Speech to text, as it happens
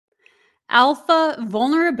Alpha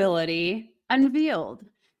Vulnerability Unveiled,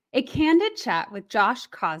 a candid chat with Josh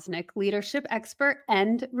Kosnick, leadership expert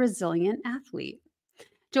and resilient athlete.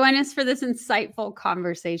 Join us for this insightful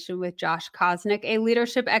conversation with Josh Kosnick, a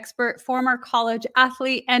leadership expert, former college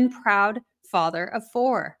athlete, and proud father of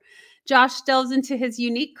four. Josh delves into his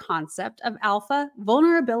unique concept of alpha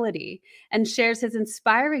vulnerability and shares his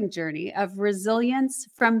inspiring journey of resilience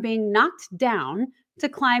from being knocked down to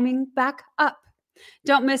climbing back up.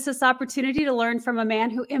 Don't miss this opportunity to learn from a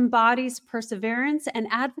man who embodies perseverance and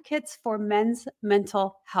advocates for men's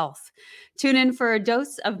mental health. Tune in for a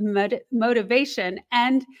dose of motivation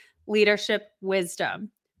and leadership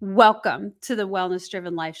wisdom. Welcome to the Wellness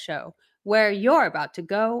Driven Life Show, where you're about to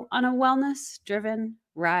go on a wellness driven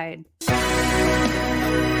ride.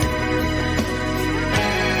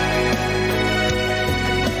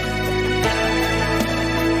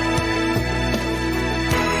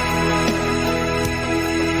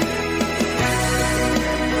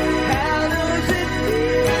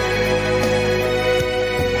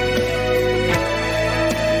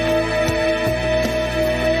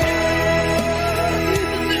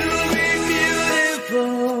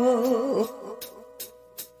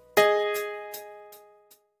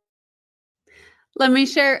 Let me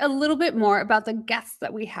share a little bit more about the guests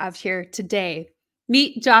that we have here today.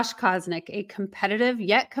 Meet Josh Kosnick, a competitive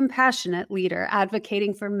yet compassionate leader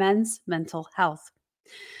advocating for men's mental health.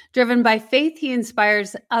 Driven by faith, he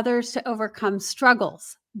inspires others to overcome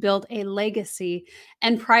struggles, build a legacy,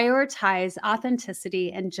 and prioritize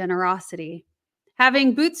authenticity and generosity.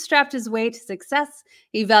 Having bootstrapped his way to success,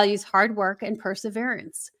 he values hard work and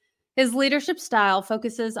perseverance. His leadership style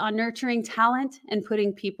focuses on nurturing talent and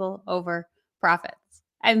putting people over profits.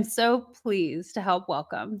 I'm so pleased to help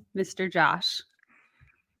welcome Mr. Josh.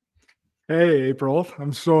 Hey, April.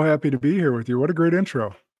 I'm so happy to be here with you. What a great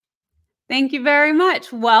intro. Thank you very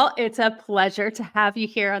much. Well, it's a pleasure to have you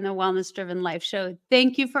here on the Wellness Driven Life Show.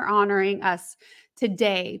 Thank you for honoring us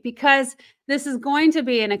today because this is going to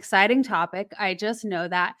be an exciting topic. I just know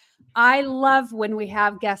that. I love when we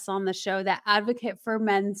have guests on the show that advocate for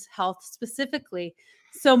men's health specifically.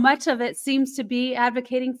 So much of it seems to be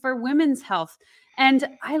advocating for women's health. And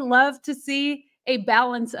I love to see a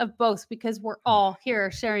balance of both because we're all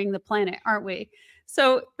here sharing the planet, aren't we?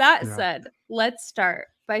 So that said, let's start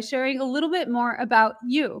by sharing a little bit more about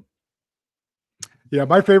you. Yeah,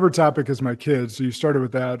 my favorite topic is my kids. So you started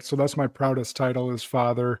with that. So that's my proudest title as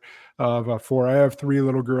father of four. I have three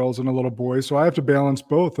little girls and a little boy. So I have to balance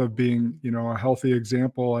both of being, a healthy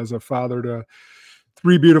example as a father to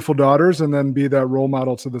three beautiful daughters and then be that role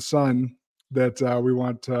model to the son that we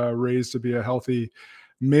want to raise to be a healthy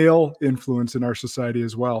male influence in our society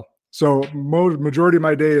as well. So majority of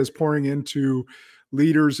my day is pouring into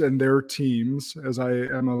leaders and their teams as I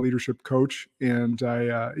am a leadership coach and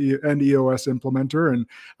and EOS implementer. And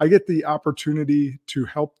I get the opportunity to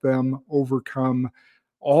help them overcome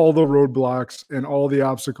all the roadblocks and all the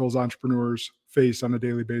obstacles entrepreneurs face on a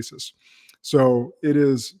daily basis. So it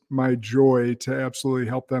is my joy to absolutely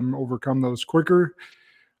help them overcome those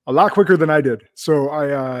a lot quicker than I did.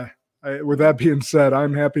 So with that being said,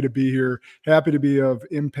 I'm happy to be here, happy to be of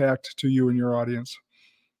impact to you and your audience.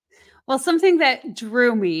 Well, something that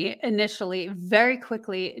drew me initially very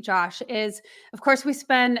quickly, Josh, is, of course, we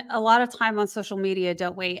spend a lot of time on social media,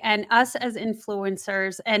 don't we? And us as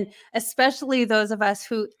influencers, and especially those of us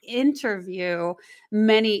who interview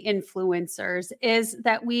many influencers, is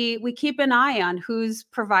that we keep an eye on who's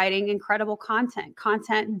providing incredible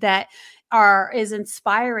content that is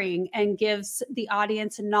inspiring and gives the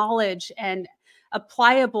audience knowledge and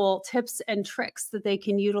applicable tips and tricks that they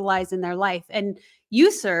can utilize in their life. And you,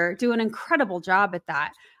 sir, do an incredible job at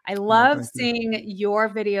that. I love seeing your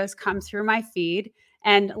videos come through my feed.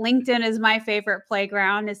 And LinkedIn is my favorite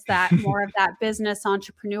playground. It's that more of that business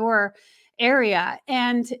entrepreneur area.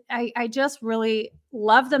 And I just really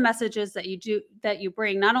love the messages that you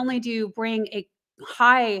bring. Not only do you bring a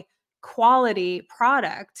high quality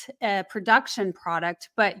product, production product,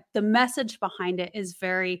 but the message behind it is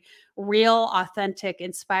very real, authentic,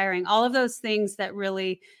 inspiring, all of those things that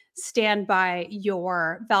really stand by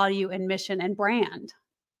your value and mission and brand.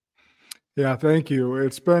 Yeah, thank you.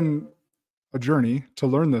 It's been a journey to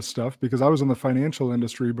learn this stuff because I was in the financial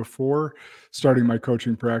industry before starting my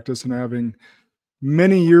coaching practice and having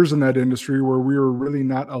many years in that industry where we were really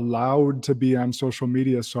not allowed to be on social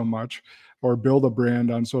media so much or build a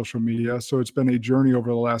brand on social media. So it's been a journey over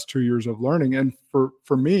the last 2 years of learning. And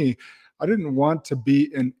for me, I didn't want to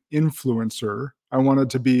be an influencer. I wanted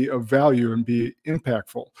to be of value and be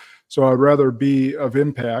impactful. So I'd rather be of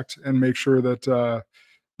impact and make sure that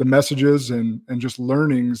the messages and just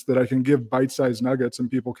learnings that I can give bite-sized nuggets and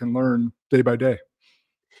people can learn day by day.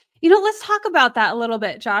 Let's talk about that a little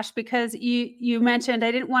bit, Josh, because you mentioned I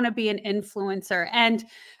didn't want to be an influencer. And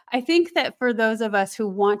I think that for those of us who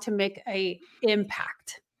want to make a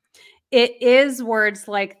impact, it is words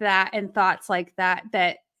like that and thoughts like that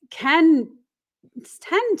that can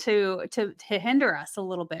tend to hinder us a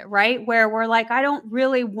little bit, right? Where we're like, I don't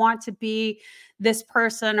really want to be this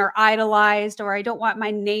person or idolized, or I don't want my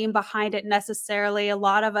name behind it necessarily. A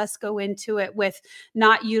lot of us go into it with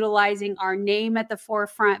not utilizing our name at the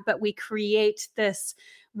forefront, but we create this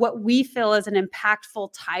what we feel is an impactful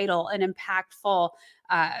title, an impactful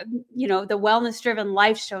the wellness driven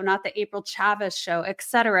life show, not the April Chavez show,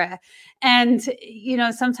 etc. And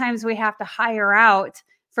sometimes we have to hire out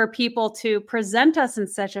for people to present us in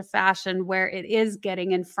such a fashion where it is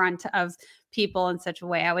getting in front of people in such a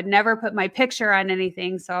way. I would never put my picture on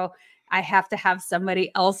anything, so I have to have somebody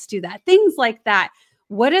else do that. Things like that.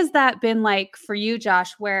 What has that been like for you,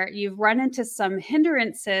 Josh, where you've run into some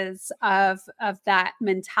hindrances of that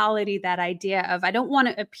mentality, that idea of, I don't want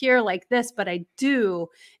to appear like this, but I do,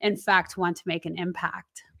 in fact, want to make an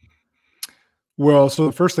impact? Well, so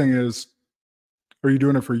the first thing is, are you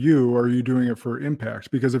doing it for you or are you doing it for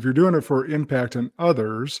impact? Because if you're doing it for impact and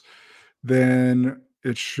others, then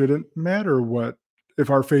it shouldn't matter what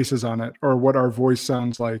if our face is on it or what our voice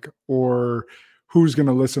sounds like or who's going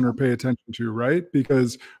to listen or pay attention to, right?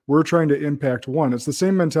 Because we're trying to impact one. It's the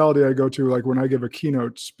same mentality I go to like when I give a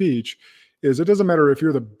keynote speech is it doesn't matter if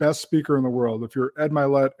you're the best speaker in the world, if you're Ed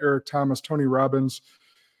Milet, Eric Thomas, Tony Robbins,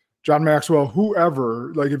 John Maxwell,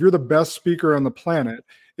 whoever, like if you're the best speaker on the planet,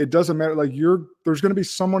 it doesn't matter. Like there's going to be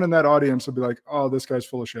someone in that audience that'll be like, oh, this guy's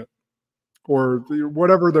full of shit or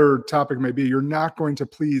whatever their topic may be. You're not going to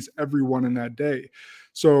please everyone in that day.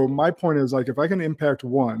 So my point is like, if I can impact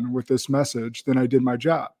one with this message, then I did my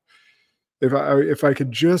job. If I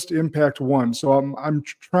could just impact one. So I'm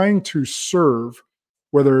trying to serve,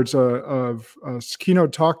 whether it's a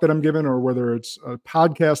keynote talk that I'm giving, or whether it's a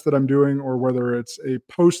podcast that I'm doing, or whether it's a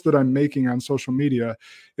post that I'm making on social media,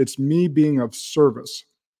 it's me being of service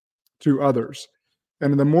to others.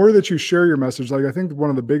 And the more that you share your message, like I think one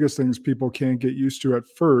of the biggest things people can't get used to at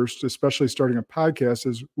first, especially starting a podcast,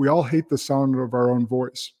 is we all hate the sound of our own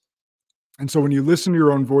voice. And so when you listen to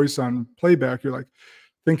your own voice on playback, you're like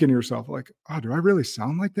thinking to yourself, like, oh, do I really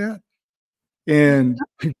sound like that? And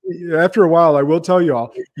after a while, I will tell you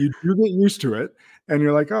all, you do get used to it. And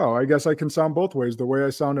you're like, oh, I guess I can sound both ways, the way I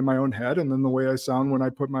sound in my own head and then the way I sound when I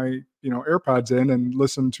put my, AirPods in and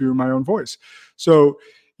listen to my own voice. So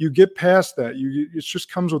you get past that. It just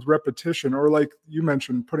comes with repetition, or like you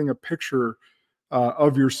mentioned, putting a picture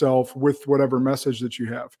of yourself with whatever message that you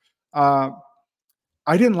have.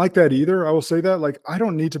 I didn't like that either. I will say that. Like, I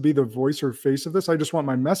don't need to be the voice or face of this. I just want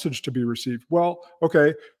my message to be received. Well,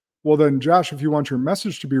 okay. Well, then, Josh, if you want your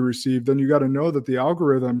message to be received, then you got to know that the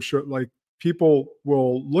algorithm should, like, people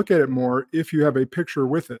will look at it more if you have a picture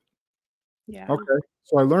with it. Yeah. Okay.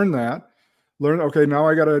 So I learned that. Okay, now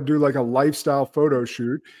I got to do like a lifestyle photo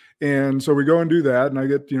shoot. And so we go and do that. And I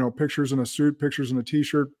get, pictures in a suit, pictures in a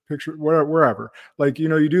t-shirt, picture, wherever. Like,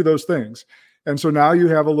 you do those things. And so now you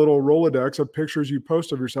have a little Rolodex of pictures you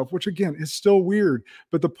post of yourself, which again is still weird.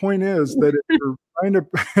 But the point is that if you're trying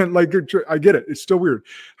to, like, I get it, it's still weird.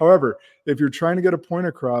 However, if you're trying to get a point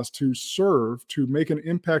across to serve, to make an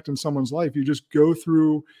impact in someone's life, you just go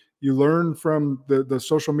through, you learn from the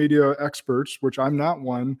social media experts, which I'm not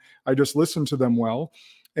one. I just listen to them well.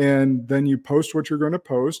 And then you post what you're going to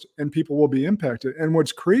post and people will be impacted. And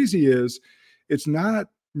what's crazy is it's not,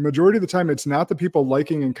 majority of the time, it's not the people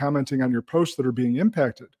liking and commenting on your posts that are being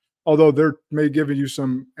impacted. Although they may give you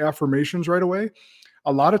some affirmations right away.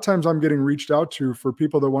 A lot of times I'm getting reached out to for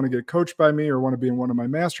people that want to get coached by me or want to be in one of my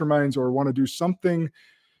masterminds or want to do something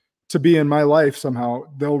to be in my life somehow.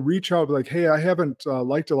 They'll reach out like, hey, I haven't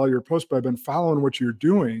liked a lot of your posts, but I've been following what you're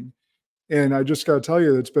doing. And I just got to tell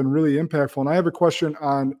you, it's been really impactful. And I have a question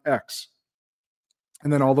on X.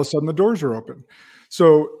 And then all of a sudden the doors are open.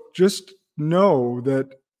 So just know that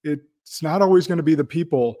it's not always going to be the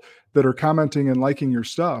people that are commenting and liking your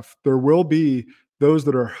stuff. There will be those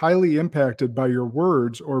that are highly impacted by your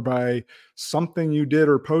words or by something you did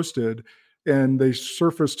or posted, and they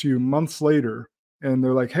surface to you months later and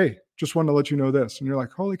they're like, hey, just wanted to let you know this. And you're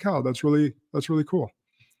like, holy cow, that's really cool.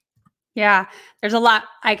 Yeah, there's a lot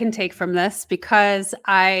I can take from this because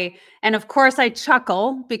and of course I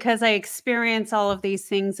chuckle because I experience all of these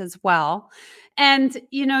things as well. And,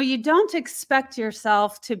 you don't expect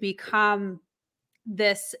yourself to become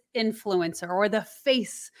this influencer or the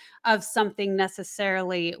face of something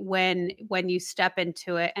necessarily when you step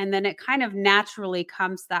into it, and then it kind of naturally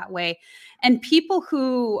comes that way. And people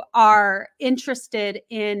who are interested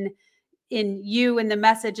in you and the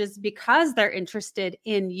messages because they're interested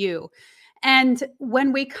in you. And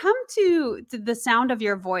when we come to the sound of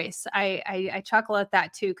your voice, I chuckle at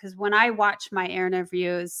that too, because when I watch my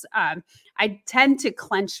interviews, I tend to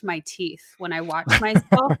clench my teeth when I watch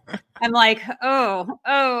myself. I'm like, oh,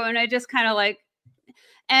 and I just kind of like,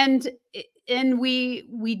 and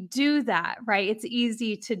we do that, right? It's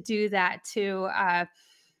easy to do that, to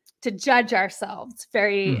judge ourselves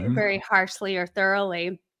very, Mhm. very harshly or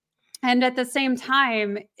thoroughly. And at the same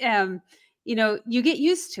time, you get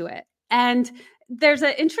used to it. And there's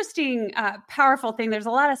an interesting, powerful thing. There's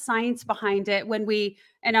a lot of science behind it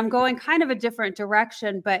and I'm going kind of a different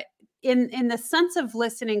direction, but in the sense of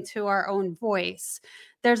listening to our own voice,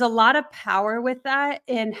 there's a lot of power with that,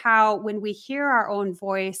 in how when we hear our own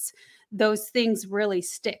voice, those things really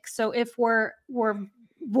stick. So if we're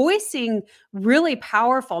voicing really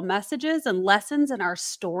powerful messages and lessons in our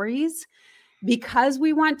stories, because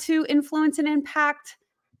we want to influence and impact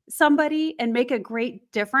somebody and make a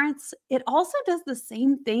great difference, it also does the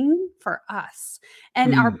same thing for us.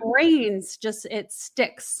 And our Mm. brains just, it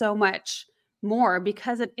sticks so much more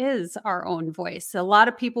because it is our own voice. A lot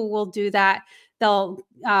of people will do that. They'll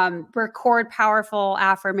record powerful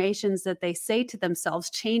affirmations that they say to themselves,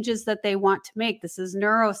 changes that they want to make. This is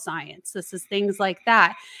neuroscience. This is things like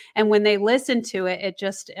that. And when they listen to it, it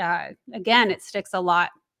just, again, it sticks a lot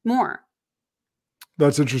more.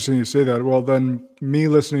 That's interesting you say that. Well, then me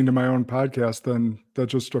listening to my own podcast, then that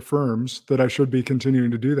just affirms that I should be continuing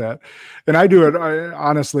to do that. And I do it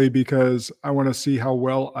honestly because I want to see how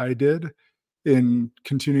well I did in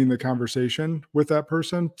continuing the conversation with that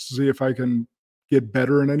person to see if I can get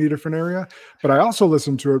better in any different area. But I also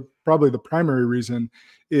listen to it. Probably the primary reason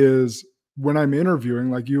is when I'm interviewing,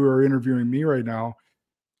 like you are interviewing me right now,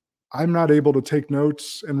 I'm not able to take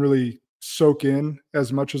notes and really soak in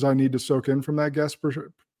as much as I need to soak in from that guest.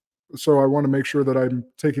 So I want to make sure that I'm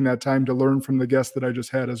taking that time to learn from the guest that I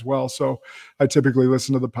just had as well. So I typically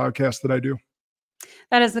listen to the podcast that I do.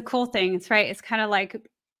 That is the cool thing. It's right. It's kind of like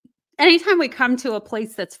anytime we come to a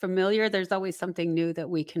place that's familiar, there's always something new that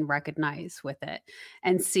we can recognize with it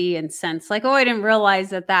and see and sense. Like, oh, I didn't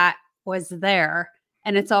realize that that was there.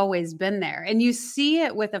 And it's always been there. And you see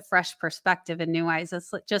it with a fresh perspective and new eyes.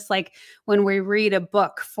 It's just like when we read a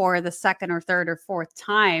book for the second or third or fourth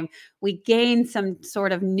time, we gain some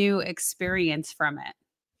sort of new experience from it.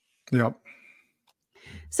 Yep.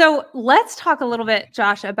 So let's talk a little bit,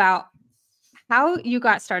 Josh, about how you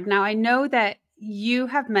got started. Now, I know that you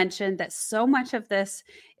have mentioned that so much of this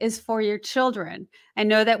is for your children. I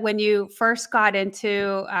know that when you first got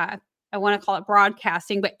into, I want to call it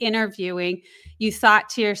broadcasting, but interviewing, you thought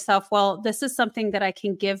to yourself, well, this is something that I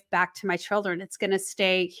can give back to my children. It's going to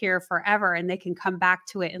stay here forever and they can come back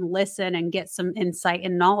to it and listen and get some insight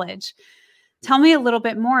and knowledge. Tell me a little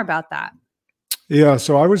bit more about that. Yeah.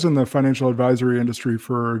 So I was in the financial advisory industry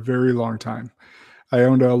for a very long time. I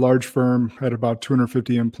owned a large firm, had about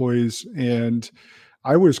 250 employees, and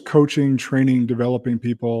I was coaching, training, developing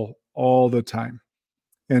people all the time.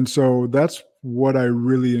 And so that's what I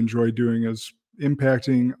really enjoy doing, is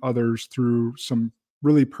impacting others through some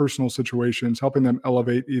really personal situations, helping them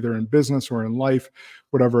elevate either in business or in life,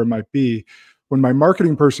 whatever it might be. When my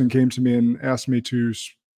marketing person came to me and asked me to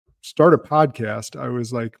start a podcast, I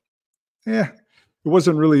was like, it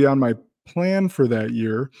wasn't really on my plan for that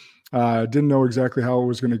year. Didn't know exactly how it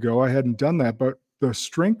was going to go. I hadn't done that, but the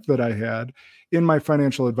strength that I had in my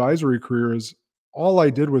financial advisory career is all I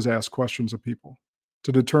did was ask questions of people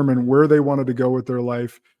to determine where they wanted to go with their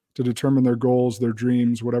life, to determine their goals, their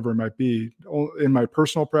dreams, whatever it might be, in my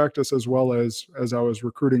personal practice as well as I was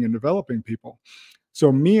recruiting and developing people.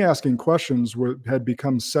 So me asking questions had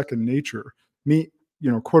become second nature. Me,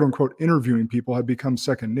 quote unquote, interviewing people had become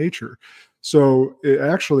second nature. So it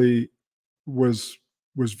actually was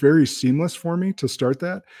very seamless for me to start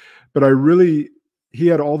that. But he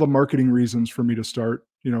had all the marketing reasons for me to start,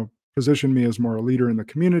 position me as more a leader in the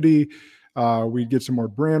community. We'd get some more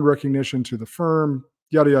brand recognition to the firm,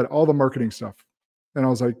 yada, yada, all the marketing stuff. And I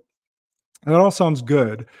was like, that all sounds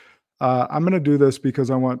good. I'm going to do this because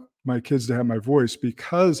I want my kids to have my voice,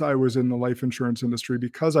 because I was in the life insurance industry,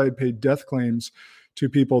 because I had paid death claims to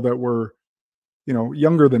people that were,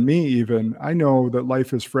 younger than me even. I know that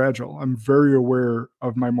life is fragile. I'm very aware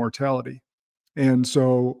of my mortality. And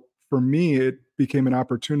so for me, it became an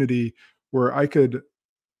opportunity where I could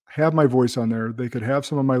have my voice on there. They could have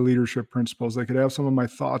some of my leadership principles. They could have some of my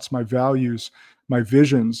thoughts, my values, my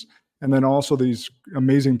visions, and then also these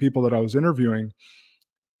amazing people that I was interviewing,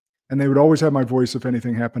 and they would always have my voice if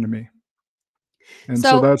anything happened to me. And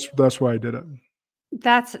so So that's why I did it.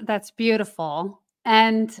 that's beautiful.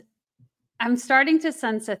 And I'm starting to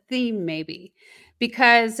sense a theme maybe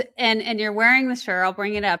because and you're wearing the shirt, I'll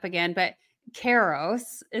bring it up again, but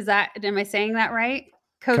Kairos, is that am I saying that right?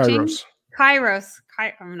 Coaching? Kairos.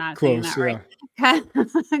 I'm not saying Close, that right. yeah.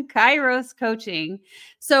 Kairos coaching.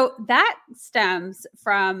 So that stems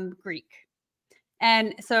from Greek.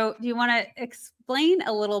 And so, do you want to explain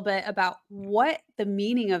a little bit about what the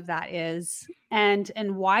meaning of that is and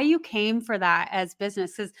why you came for that as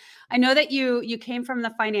business? Because I know that you came from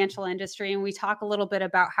the financial industry, and we talk a little bit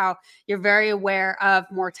about how you're very aware of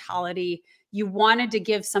mortality. You wanted to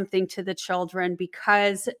give something to the children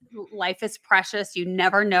because life is precious. You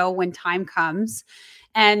never know when time comes,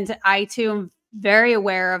 and I too am very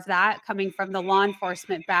aware of that, coming from the law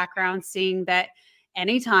enforcement background, seeing that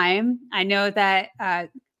anytime. I know that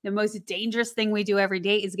the most dangerous thing we do every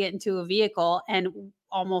day is get into a vehicle, and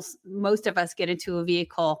almost most of us get into a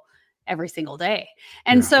vehicle every single day.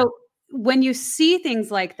 And Yeah. so when you see things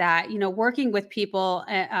like that, working with people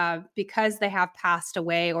because they have passed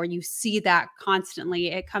away, or you see that constantly,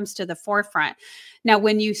 it comes to the forefront. Now,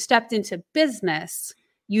 when you stepped into business,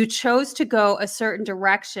 you chose to go a certain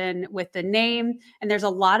direction with the name, and there's a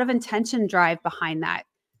lot of intention drive behind that.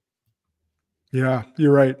 Yeah,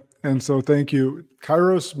 you're right. And so thank you.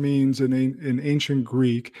 Kairos means in ancient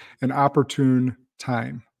Greek an opportune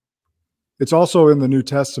time. It's also in the New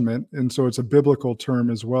Testament, and so it's a biblical term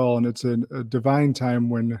as well, and it's a divine time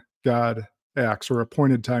when God acts, or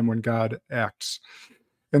appointed time when God acts.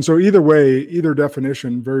 And so either way, either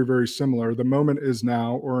definition, very, very similar. The moment is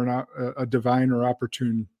now, or a divine or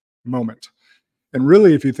opportune moment. And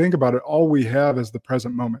really, if you think about it, all we have is the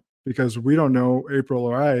present moment, because we don't know, April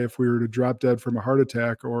or I, if we were to drop dead from a heart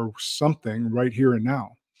attack or something right here and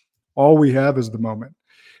now. All we have is the moment.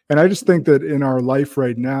 And I just think that in our life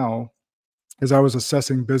right now, as I was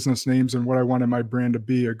assessing business names and what I wanted my brand to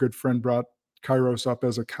be, a good friend brought Kairos up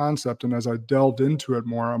as a concept. And as I delved into it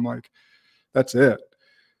more, I'm like, that's it.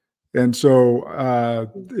 And so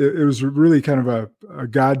it was really kind of a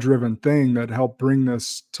God-driven thing that helped bring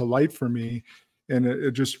this to light for me. And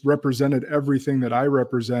it just represented everything that I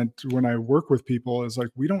represent when I work with people. Is like,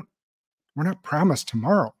 we're not promised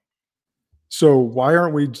tomorrow. So why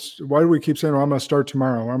do we keep saying, oh, I'm going to start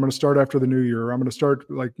tomorrow, or I'm going to start after the new year, or I'm going to start,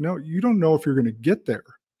 like, no, you don't know if you're going to get there.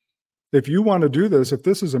 If you want to do this, if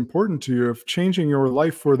this is important to you, if changing your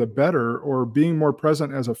life for the better, or being more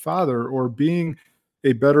present as a father, or being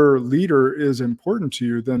a better leader is important to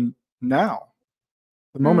you, then now,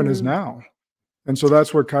 the moment is Mm. now. And so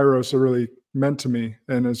that's what Kairos really meant to me,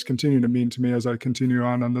 and is continuing to mean to me as I continue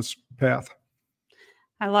on this path.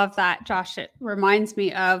 I love that, Josh. It reminds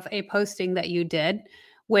me of a posting that you did,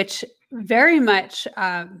 which very much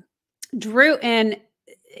drew in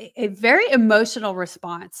a very emotional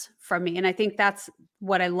response from me. And I think that's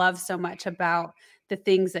what I love so much about the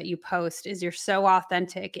things that you post is you're so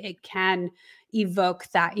authentic. It can evoke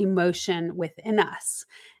that emotion within us.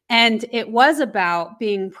 And it was about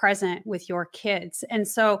being present with your kids. And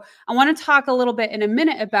so I want to talk a little bit in a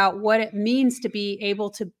minute about what it means to be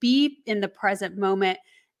able to be in the present moment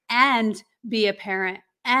and be a parent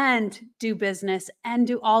and do business and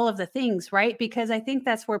do all of the things, right? Because I think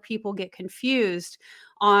that's where people get confused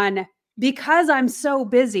on, because I'm so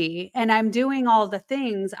busy and I'm doing all the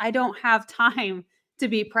things, I don't have time to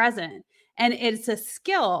be present. And it's a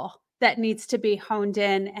skill that needs to be honed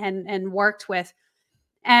in and worked with.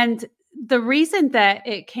 And the reason that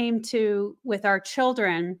it came to with our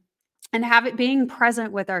children and have it being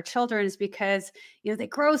present with our children is because they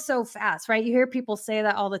grow so fast, right? You hear people say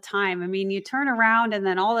that all the time. I mean, you turn around and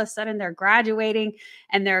then all of a sudden they're graduating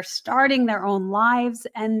and they're starting their own lives,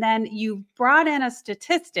 and then you brought in a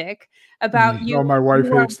statistic about Oh, my wife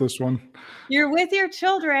hates this one. you're with your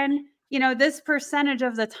children, this percentage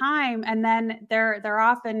of the time, and then they're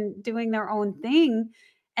often doing their own thing,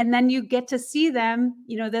 and then you get to see them,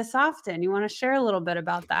 this often. You want to share a little bit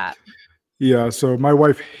about that? Yeah, so my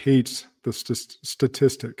wife hates the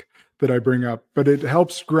statistic that I bring up, but it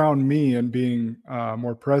helps ground me in being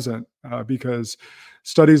more present, because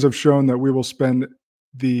studies have shown that we will spend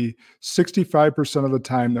the 65% of the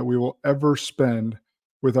time that we will ever spend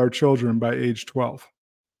with our children by age 12.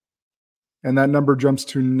 And that number jumps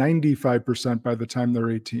to 95% by the time they're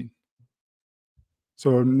 18.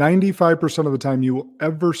 So 95% of the time you will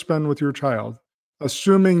ever spend with your child,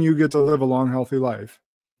 assuming you get to live a long, healthy life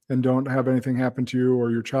and don't have anything happen to you, or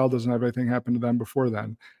your child doesn't have anything happen to them before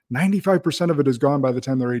then, 95% of it is gone by the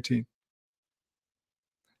time they're 18.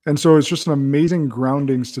 And so it's just an amazing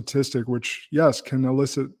grounding statistic, which, yes, can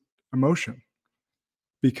elicit emotion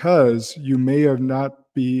because you may have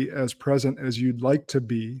not be as present as you'd like to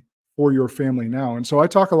be for your family now. And so I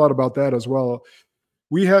talk a lot about that as well.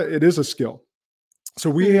 It is a skill. So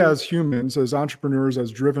we Mm. as humans, as entrepreneurs,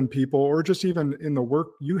 as driven people, or just even in the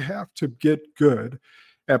work, you have to get good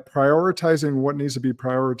at prioritizing what needs to be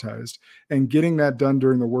prioritized and getting that done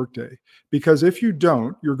during the workday. Because if you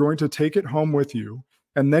don't, you're going to take it home with you,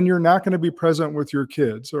 and then you're not going to be present with your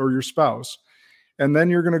kids or your spouse. And then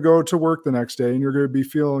you're going to go to work the next day and you're going to be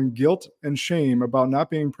feeling guilt and shame about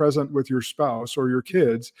not being present with your spouse or your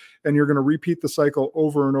kids. And you're going to repeat the cycle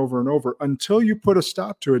over and over and over until you put a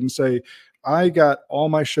stop to it and say, I got all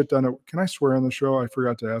my shit done. Can I swear on the show? I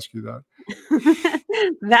forgot to ask you that.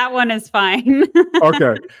 That one is fine.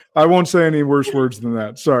 Okay. I won't say any worse words than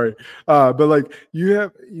that. Sorry. But like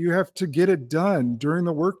you have to get it done during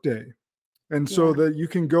the workday. And so Yeah. that you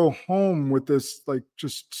can go home with this, like,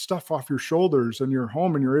 just stuff off your shoulders and you're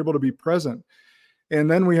home and you're able to be present.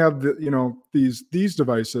 And then we have these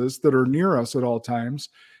devices that are near us at all times.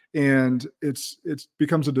 And it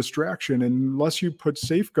becomes a distraction. And unless you put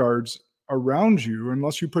safeguards around you,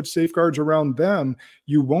 unless you put safeguards around them,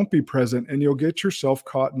 you won't be present and you'll get yourself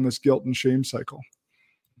caught in this guilt and shame cycle.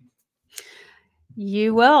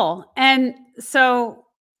 You will. And so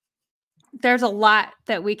there's a lot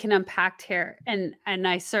that we can unpack here, and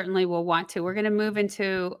I certainly will want to. We're going to move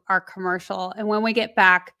into our commercial, and when we get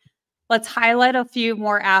back, let's highlight a few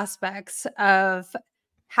more aspects of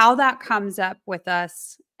how that comes up with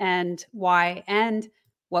us and why and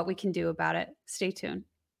what we can do about it. Stay tuned.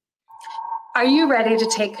 Are you ready to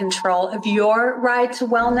take control of your ride to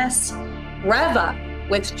wellness? Rev up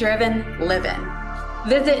with Driven Living.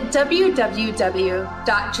 Visit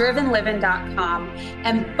www.drivenliving.com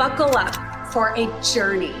and buckle up for a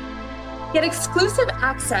journey. Get exclusive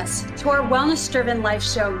access to our Wellness Driven Life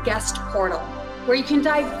Show guest portal, where you can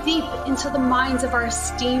dive deep into the minds of our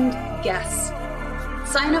esteemed guests.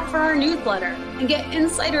 Sign up for our newsletter and get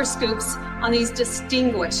insider scoops on these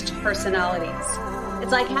distinguished personalities.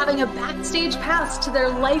 It's like having a backstage pass to their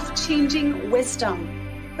life-changing wisdom.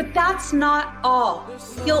 But that's not all.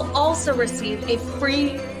 You'll also receive a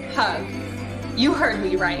free hug. You heard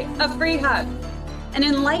me right, a free hug. An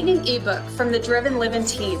enlightening ebook from the Driven Living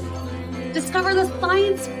team. Discover the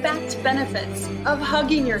science-backed benefits of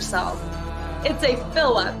hugging yourself. It's a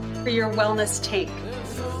fill-up for your wellness tank.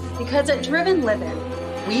 Because at Driven Living,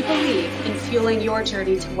 we believe in fueling your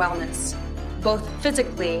journey to wellness, both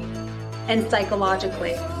physically and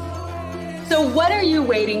psychologically. So what are you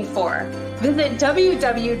waiting for? Visit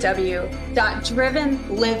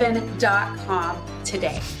www.drivenliving.com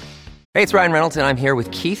today. Hey, it's Ryan Reynolds, and I'm here with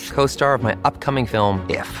Keith, co-star of my upcoming film,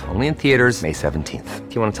 If, only in theaters May 17th.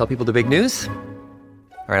 Do you want to tell people the big news?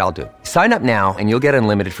 All right, I'll do it. Sign up now and you'll get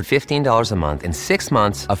unlimited for $15 a month and 6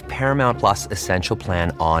 months of Paramount Plus Essential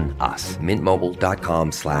Plan on us.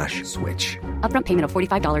 MintMobile.com/switch. Upfront payment of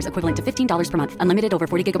 $45 equivalent to $15 per month. Unlimited over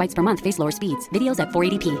 40 gigabytes per month. Face lower speeds. Videos at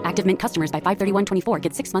 480p. Active Mint customers by 531.24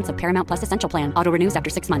 get 6 months of Paramount Plus Essential Plan. Auto renews after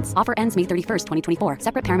 6 months. Offer ends May 31st, 2024.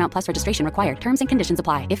 Separate Paramount Plus registration required. Terms and conditions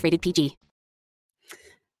apply if rated PG.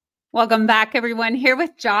 Welcome back, everyone. Here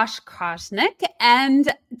with Josh Kosnick. And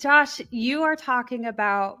Josh, you are talking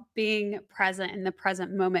about being present in the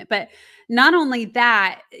present moment. But not only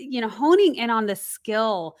that, honing in on the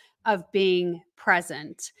skill of being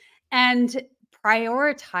present and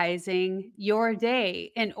prioritizing your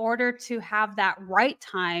day in order to have that right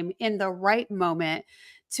time in the right moment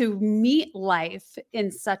to meet life in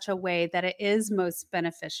such a way that it is most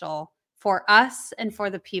beneficial for us and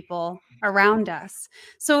for the people around us.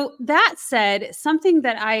 So that said, something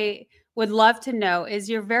that I would love to know is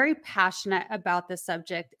you're very passionate about the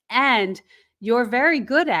subject and you're very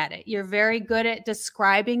good at it. You're very good at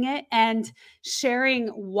describing it and sharing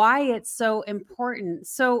why it's so important.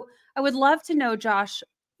 So I would love to know, Josh,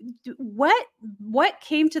 what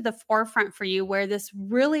came to the forefront for you where this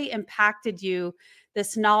really impacted you,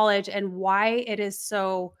 this knowledge, and why it is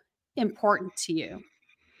so important to you?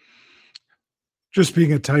 Just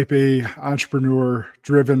being a type A entrepreneur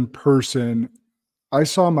driven person, I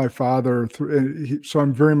saw my father so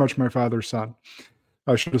I'm very much my father's son.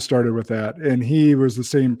 I should have started with that. And he was the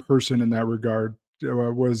same person in that regard,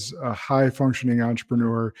 was a high functioning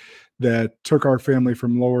entrepreneur that took our family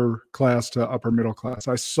from lower class to upper middle class.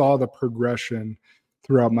 I saw the progression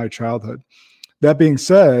throughout my childhood. That being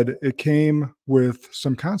said, it came with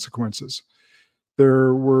some consequences.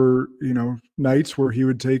 There were, nights where he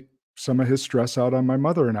would take some of his stress out on my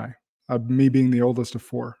mother and I, me being the oldest of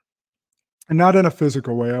four. and not in a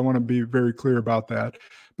physical way. I want to be very clear about that.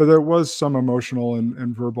 But there was some emotional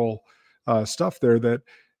and verbal stuff there that,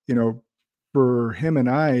 you know, for him and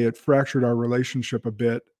I, it fractured our relationship a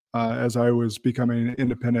bit as I was becoming an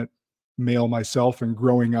independent male myself and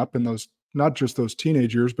growing up in those, not just those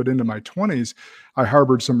teenage years, but into my 20s. I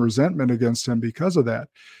harbored some resentment against him because of that.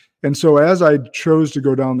 And so as I chose to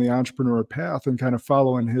go down the entrepreneur path and kind of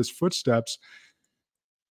follow in his footsteps,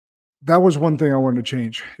 that was one thing I wanted to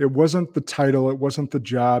change. It wasn't the title, it wasn't the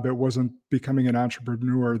job, it wasn't becoming an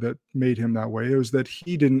entrepreneur that made him that way. It was that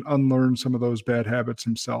he didn't unlearn some of those bad habits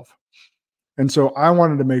himself. And so I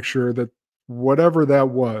wanted to make sure that whatever that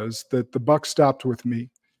was, that the buck stopped with me,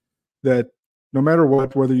 that no matter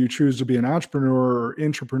what, whether you choose to be an entrepreneur or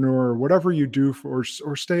intrapreneur or whatever you do or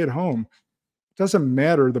stay at home, it doesn't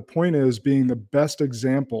matter. The point is being the best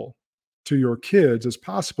example to your kids as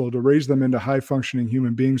possible to raise them into high functioning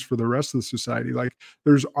human beings for the rest of the society. Like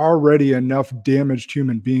there's already enough damaged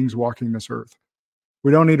human beings walking this earth.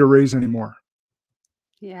 We don't need to raise any more.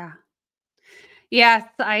 Yeah. Yes,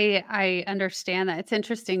 I understand that. It's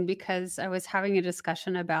interesting because I was having a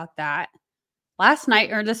discussion about that last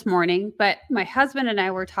night or this morning, but my husband and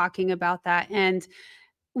I were talking about that and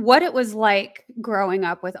what it was like growing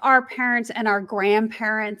up with our parents and our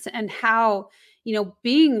grandparents and how,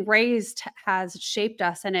 being raised has shaped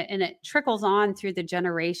us and it trickles on through the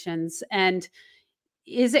generations. And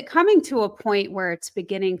is it coming to a point where it's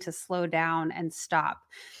beginning to slow down and stop?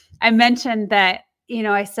 I mentioned that,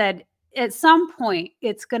 I said at some point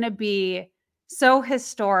it's going to be so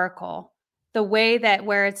historical, the way that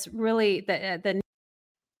where it's really the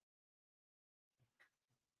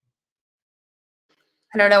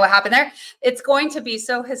I don't know what happened there. It's going to be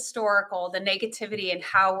so historical, the negativity and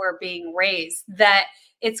how we're being raised, that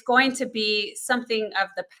it's going to be something of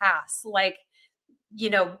the past. Like, you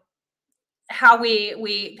know, how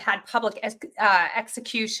we had public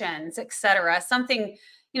executions, etc. Something,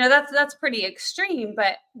 that's pretty extreme,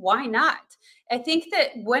 but why not? I think that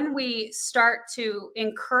when we start to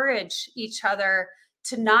encourage each other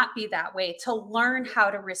to not be that way, to learn how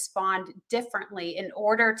to respond differently in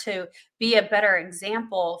order to be a better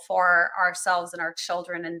example for ourselves and our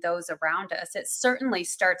children and those around us, it certainly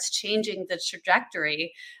starts changing the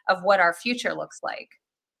trajectory of what our future looks like.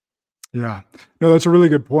 Yeah. No, that's a really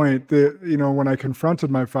good point. When I confronted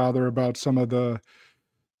my father about some of the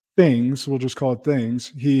things, we'll just call it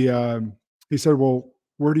things, he said, "Well,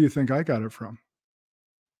 where do you think I got it from?"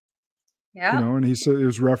 Yeah. And he said he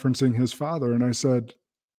was referencing his father, and I said,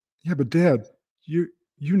 "Yeah, but Dad, you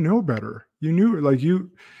know better. You knew like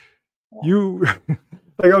you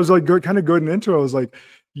like I was like kind of going into it. I was like,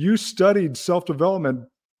 you studied self-development.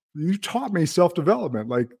 You taught me self-development.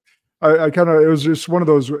 Like I kind of it was just one of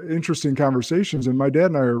those interesting conversations. And my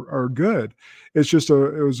dad and I are good. It's just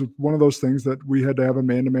it was one of those things that we had to have a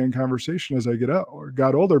man-to-man conversation as I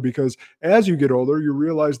got older, because as you get older, you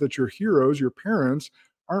realize that your heroes, your parents,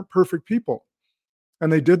 aren't perfect people. And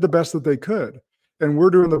they did the best that they could. And we're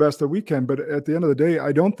doing the best that we can. But at the end of the day,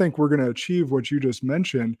 I don't think we're going to achieve what you just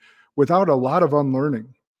mentioned without a lot of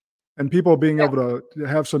unlearning and people being Yeah. able to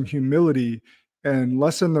have some humility and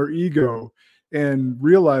lessen their ego and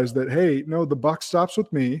realize that, hey, no, the buck stops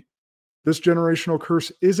with me. This generational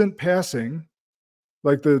curse isn't passing.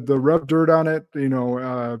 Like the rub dirt on it,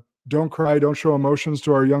 don't cry, don't show emotions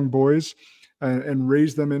to our young boys, and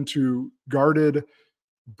raise them into guarded,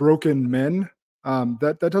 broken men.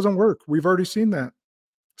 That doesn't work. We've already seen that.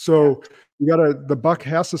 Yeah. So the buck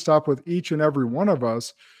has to stop with each and every one of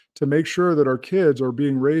us to make sure that our kids are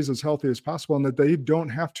being raised as healthy as possible and that they don't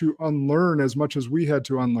have to unlearn as much as we had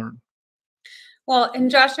to unlearn. Well, and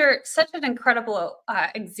Josh, you're such an incredible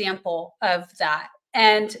example of that.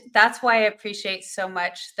 And that's why I appreciate so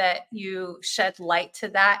much that you shed light to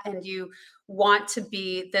that and you want to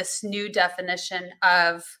be this new definition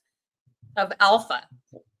of alpha,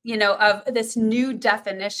 of this new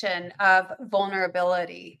definition of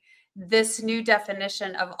vulnerability, this new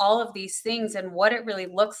definition of all of these things and what it really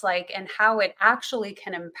looks like and how it actually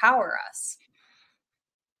can empower us.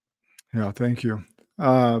 Yeah, thank you.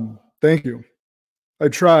 Thank you. I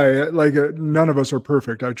try, like none of us are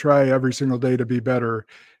perfect. I try every single day to be better.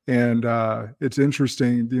 And it's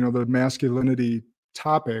interesting, the masculinity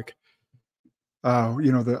topic,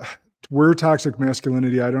 the word toxic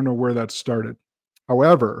masculinity, I don't know where that started.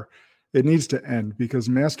 However, it needs to end because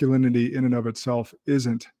masculinity in and of itself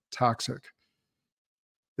isn't toxic.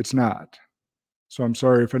 It's not. So I'm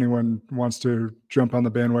sorry if anyone wants to jump on the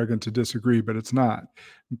bandwagon to disagree, but it's not.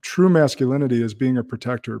 True masculinity is being a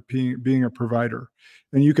protector, being a provider.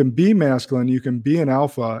 And you can be masculine, you can be an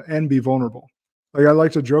alpha and be vulnerable. Like I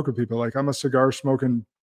like to joke with people, like I'm a cigar smoking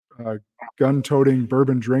gun-toting,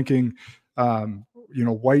 bourbon-drinking,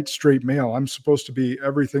 white straight male. I'm supposed to be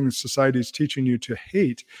everything society's teaching you to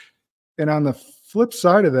hate. And on the flip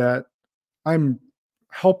side of that, I'm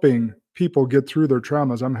helping people get through their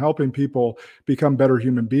traumas. I'm helping people become better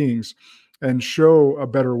human beings and show a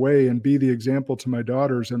better way and be the example to my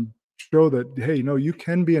daughters and show that, hey, no, you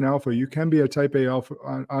can be an alpha. You can be a type A alpha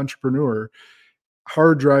entrepreneur,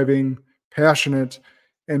 hard driving, passionate,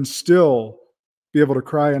 and still be able to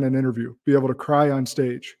cry in an interview, be able to cry on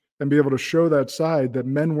stage, and be able to show that side that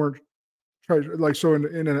men weren't like. So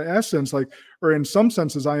in an essence, like, or in some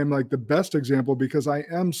senses, I am like the best example because I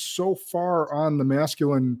am so far on the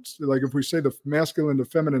masculine, like if we say the masculine to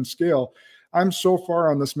feminine scale, I'm so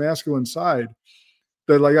far on this masculine side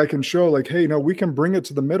that like I can show like, hey, no, we can bring it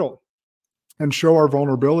to the middle and show our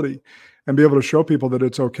vulnerability and be able to show people that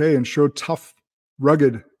it's okay, and show tough,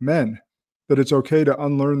 rugged men that it's okay to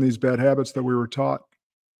unlearn these bad habits that we were taught.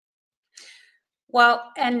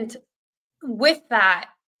 Well, and with that,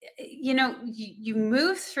 you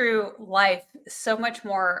move through life so much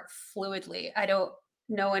more fluidly. I don't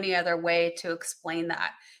know any other way to explain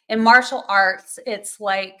that. In martial arts, it's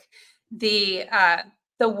like the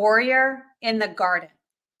warrior in the garden.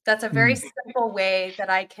 That's a very simple way that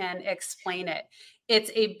I can explain it.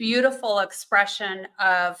 It's a beautiful expression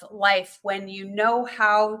of life when you know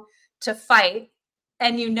how to fight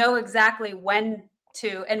and you know exactly when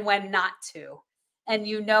to and when not to. And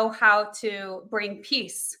you know how to bring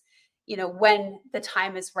peace, when the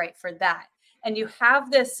time is right for that. And you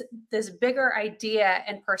have this bigger idea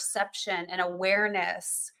and perception and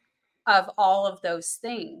awareness of all of those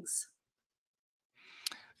things.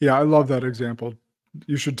 Yeah, I love that example.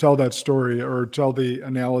 You should tell that story or tell the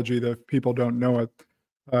analogy that if people don't know it.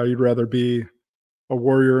 You'd rather be a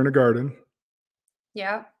warrior in a garden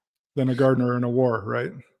Yeah. than a gardener in a war,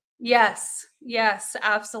 right? Yes,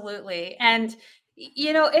 absolutely. And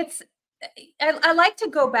it's I like to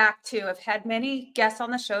go back to, I've had many guests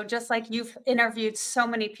on the show, just like you've interviewed so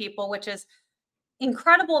many people, which is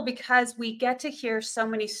incredible because we get to hear so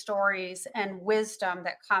many stories and wisdom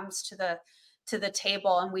that comes to the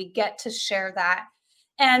table, and we get to share that.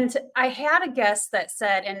 And I had a guest that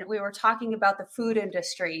said, and we were talking about the food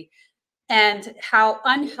industry and how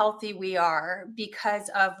unhealthy we are because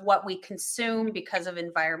of what we consume, because of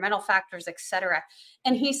environmental factors, et cetera.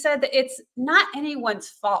 And he said that it's not anyone's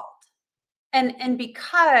fault. And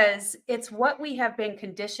because it's what we have been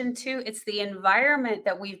conditioned to, it's the environment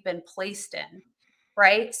that we've been placed in,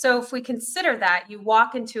 right? So if we consider that, you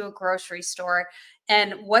walk into a grocery store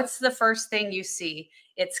and what's the first thing you see?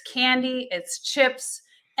 It's candy, it's chips,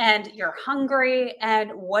 and you're hungry.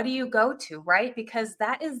 And what do you go to, right? Because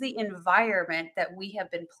that is the environment that we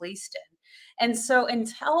have been placed in. And so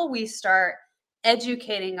until we start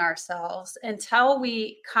educating ourselves, until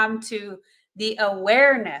we come to the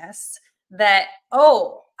awareness that,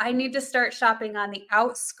 oh, I need to start shopping on the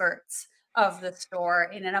outskirts of the store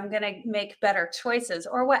and then I'm going to make better choices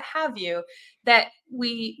or what have you, that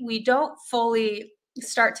we don't fully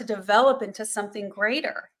start to develop into something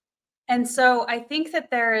greater. And so I think that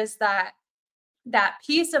there is that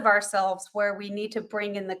piece of ourselves where we need to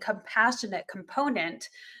bring in the compassionate component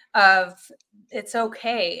of it's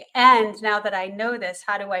okay. And now that I know this,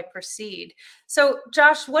 how do I proceed? So,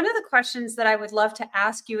 Josh, one of the questions that I would love to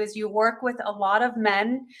ask you is, you work with a lot of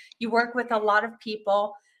men, you work with a lot of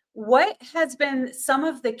people. What has been some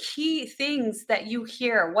of the key things that you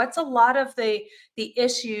hear? What's a lot of the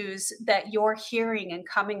issues that you're hearing and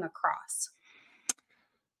coming across?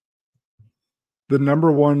 The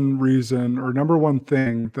number one reason or number one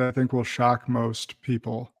thing that I think will shock most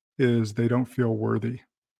people is they don't feel worthy.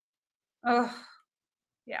 Oh,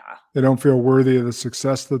 yeah. They don't feel worthy of the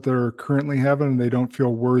success that they're currently having, and they don't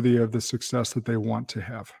feel worthy of the success that they want to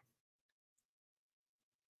have.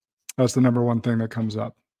 That's the number one thing that comes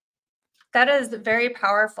up. That is very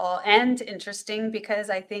powerful and interesting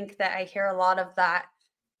because I think that I hear a lot of that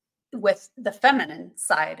with the feminine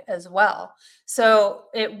side as well. So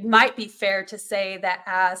it might be fair to say that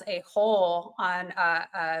as a whole, on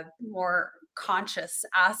a more conscious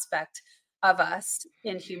aspect of us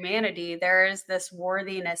in humanity, there is this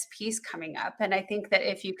worthiness piece coming up. And I think that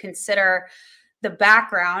if you consider the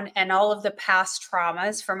background and all of the past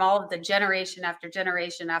traumas from all of the generation after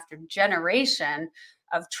generation after generation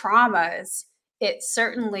of traumas, it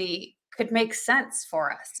certainly could make sense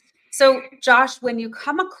for us. So, Josh, when you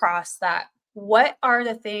come across that, what are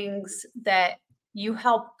the things that you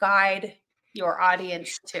help guide your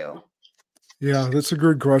audience to? Yeah, that's a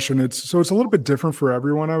good question. It's a little bit different for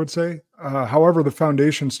everyone, I would say. However, the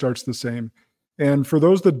foundation starts the same. And for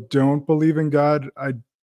those that don't believe in God, I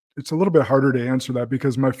it's a little bit harder to answer that,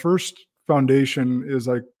 because my first foundation is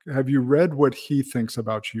like, have you read what he thinks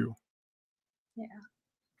about you? Yeah.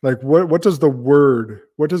 Like, what does the word,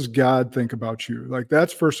 what does God think about you? Like,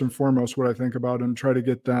 that's first and foremost what I think about, and try to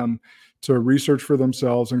get them to research for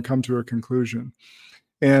themselves and come to a conclusion.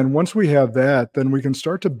 And once we have that, then we can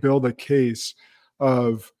start to build a case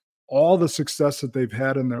of all the success that they've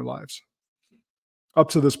had in their lives up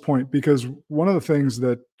to this point. Because one of the things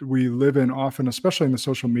that we live in often, especially in the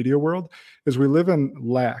social media world, is we live in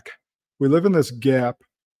lack. We live in this gap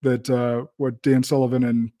that what Dan Sullivan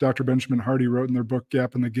and Dr. Benjamin Hardy wrote in their book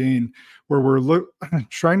Gap and the Gain, where we're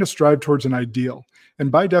trying to strive towards an ideal.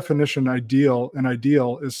 And by definition, an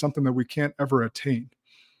ideal is something that we can't ever attain.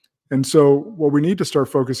 And so what we need to start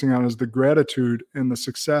focusing on is the gratitude and the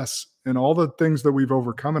success and all the things that we've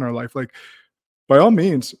overcome in our life. Like, by all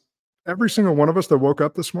means, every single one of us that woke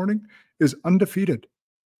up this morning is undefeated.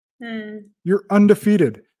 You're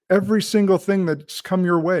undefeated. Every single thing that's come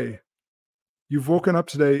your way, you've woken up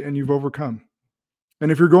today and you've overcome. And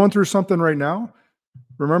if you're going through something right now,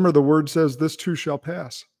 remember the word says this too shall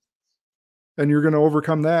pass. And you're going to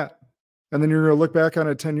overcome that. And then you're going to look back on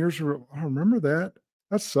it 10 years from now, I remember that.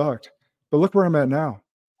 That sucked. But look where I'm at now.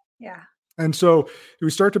 Yeah. And so we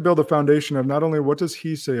start to build a foundation of not only what does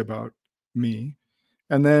he say about me,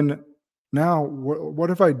 and then now what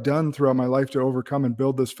have I done throughout my life to overcome and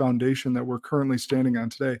build this foundation that we're currently standing on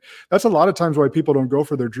today? That's a lot of times why people don't go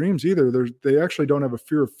for their dreams either. They actually don't have a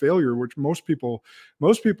fear of failure, which most people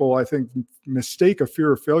I think mistake a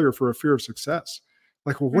fear of failure for a fear of success.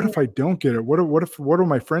 Like, well, what if I don't get it? What do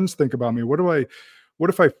my friends think about me? What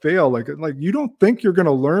if I fail? Like you don't think you're going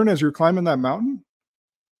to learn as you're climbing that mountain?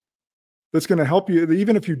 That's going to help you,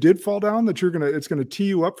 even if you did fall down, it's going to tee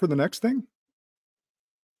you up for the next thing.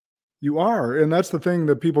 You are. And that's the thing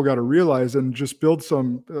that people got to realize, and just build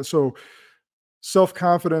some, so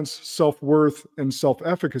self-confidence, self-worth, and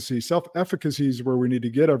self-efficacy. Self-efficacy is where we need to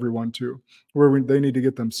get everyone to, they need to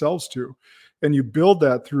get themselves to. And you build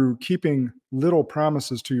that through keeping little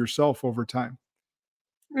promises to yourself over time.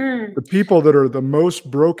 The people that are the most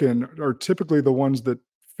broken are typically the ones that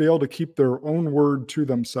fail to keep their own word to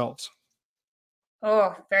themselves.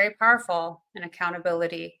 Oh, very powerful. And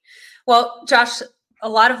accountability. Well, Josh, a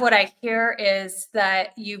lot of what I hear is that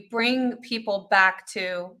you bring people back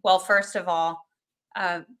to, well, first of all,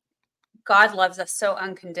 God loves us so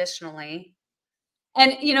unconditionally.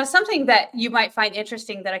 And, something that you might find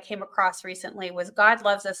interesting that I came across recently was God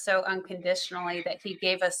loves us so unconditionally that he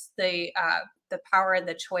gave us the power and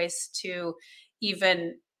the choice to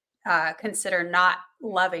even consider not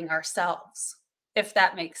loving ourselves, if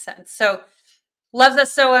that makes sense. So loves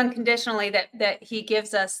us so unconditionally that he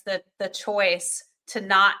gives us the choice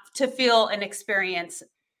to feel and experience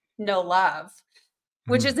no love,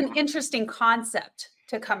 which is an interesting concept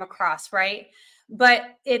to come across, right?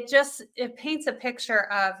 But it paints a picture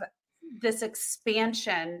of this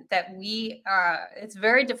expansion that it's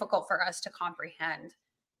very difficult for us to comprehend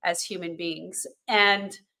as human beings.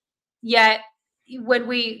 And yet, when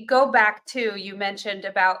we go back to, you mentioned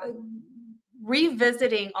about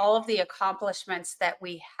revisiting all of the accomplishments that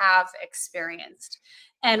we have experienced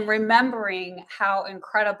and remembering how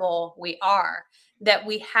incredible we are, that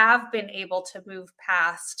we have been able to move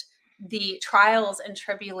past the trials and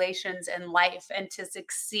tribulations in life and to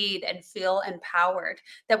succeed and feel empowered,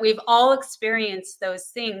 that we've all experienced those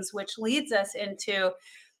things, which leads us into,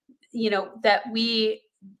 that we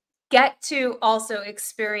get to also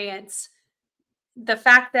experience the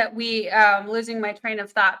fact that losing my train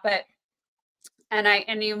of thought, but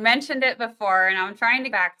and you mentioned it before, and I'm trying to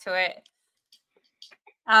get back to it.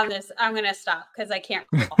 I'm going to stop because I can't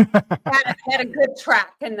recall. I had a good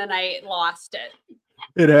track and then I lost it.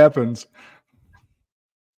 It happens.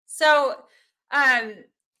 So I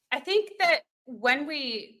think that when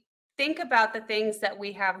we think about the things that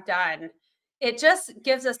we have done, it just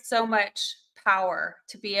gives us so much power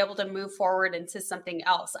to be able to move forward into something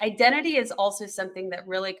else. Identity is also something that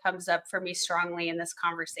really comes up for me strongly in this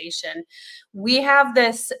conversation. We have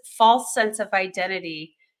this false sense of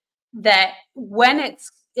identity that when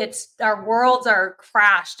it's our worlds are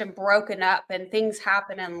crashed and broken up and things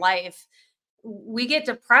happen in life, we get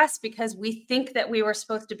depressed because we think that we were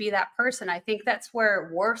supposed to be that person. I think that's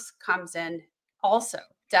where worth comes in also.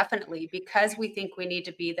 Definitely, because we think we need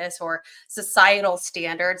to be this, or societal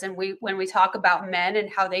standards. And when we talk about men and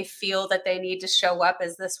how they feel that they need to show up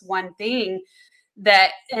as this one thing,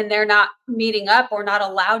 and they're not meeting up or not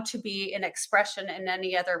allowed to be an expression in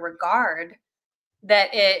any other regard, that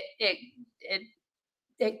it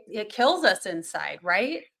kills us inside,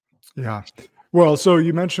 right? Yeah. Well, so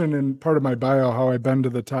you mentioned in part of my bio how I've been to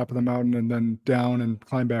the top of the mountain and then down and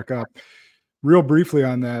climb back up. Real briefly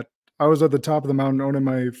on that, I was at the top of the mountain owning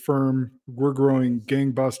my firm. We're growing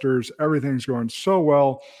gangbusters. Everything's going so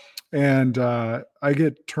well. And I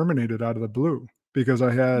get terminated out of the blue because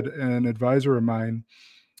I had an advisor of mine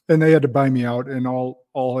and they had to buy me out, and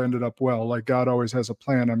all ended up well. Like God always has a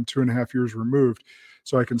plan. I'm 2.5 years removed,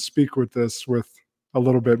 so I can speak with this with a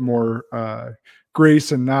little bit more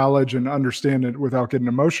grace and knowledge and understand it without getting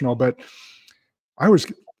emotional. But I was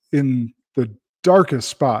in the darkest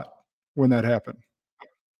spot when that happened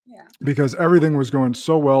Yeah. because everything was going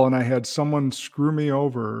so well, and I had someone screw me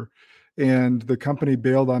over, and the company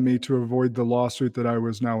bailed on me to avoid the lawsuit that I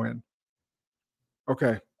was now in.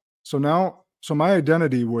 Okay, so my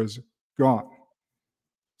identity was gone.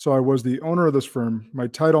 So I was the owner of this firm, my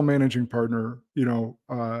title managing partner,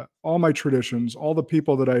 all my traditions, all the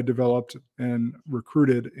people that I had developed and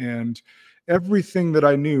recruited, and everything that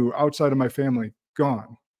I knew outside of my family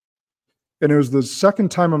gone. And it was the second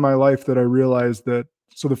time in my life that I realized that.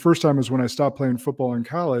 So the first time was when I stopped playing football in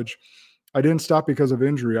college. I didn't stop because of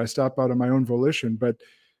injury. I stopped out of my own volition, but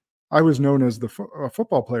I was known as the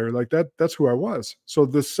football player. Like that's who I was. So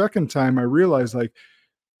the second time I realized, like,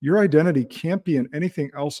 your identity can't be in anything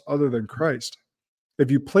else other than Christ. If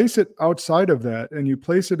you place it outside of that and you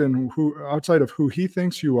place it in outside of who he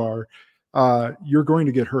thinks you are, you're going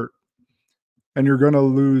to get hurt. And you're going to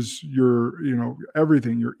lose your,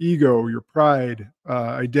 everything, your ego, your pride,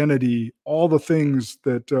 identity, all the things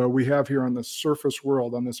that we have here on this surface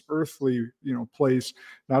world, on this earthly, place,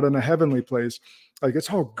 not in a heavenly place. Like, it's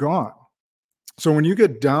all gone. So when you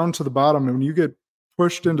get down to the bottom and when you get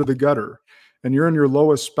pushed into the gutter and you're in your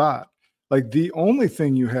lowest spot, like, the only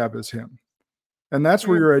thing you have is him. And that's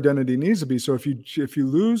where your identity needs to be. So if you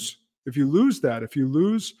lose that, if you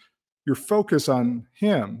lose your focus on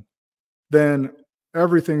him, then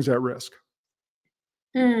everything's at risk.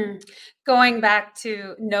 Going back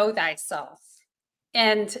to know thyself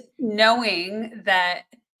and knowing that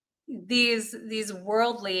these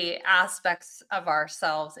worldly aspects of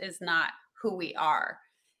ourselves is not who we are.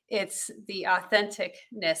 It's the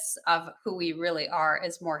authenticness of who we really are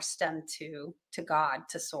is more stemmed to God,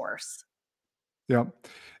 to source. Yeah,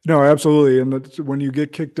 no, absolutely. And when you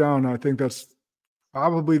get kicked down, I think that's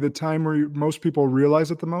probably the time where most people realize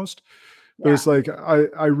it the most. But it's like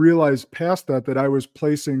I realized past that I was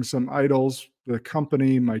placing some idols, the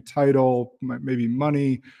company, my title, maybe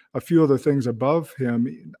money, a few other things above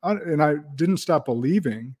him. And I didn't stop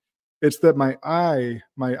believing. It's that my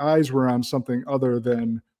eyes were on something other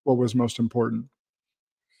than what was most important.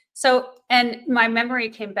 So, and my memory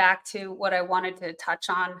came back to what I wanted to touch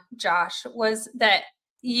on, Josh, was that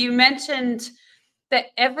you mentioned that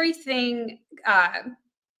everything, oh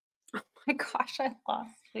my gosh, I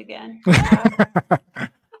lost it again.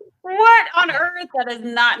 What on earth? That is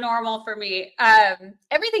not normal for me.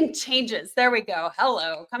 Everything changes. There we go.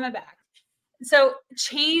 Hello, coming back. So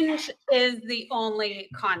change is the only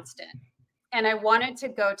constant. And I wanted to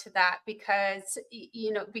go to that because,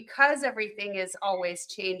 because everything is always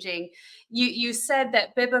changing. You said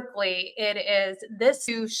that biblically it is, this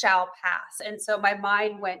too shall pass. And so my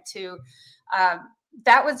mind went to,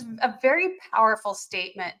 that was a very powerful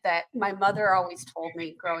statement that my mother always told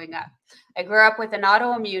me growing up. I grew up with an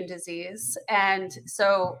autoimmune disease. And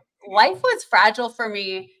so life was fragile for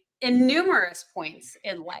me in numerous points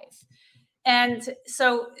in life. And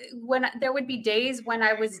so when there would be days when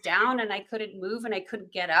I was down and I couldn't move and I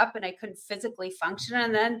couldn't get up and I couldn't physically function.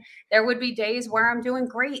 And then there would be days where I'm doing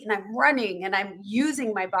great and I'm running and I'm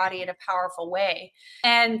using my body in a powerful way.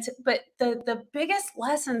 But the biggest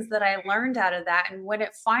lessons that I learned out of that, and when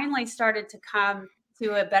it finally started to come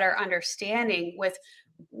to a better understanding with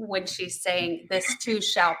when she's saying this too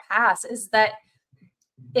shall pass, is that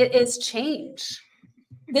it is change.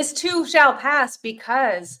 This too shall pass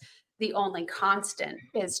because the only constant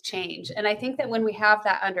is change. And I think that when we have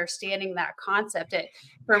that understanding, that concept,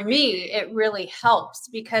 for me, it really helps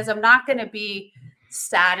because I'm not going to be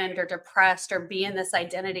saddened or depressed or be in this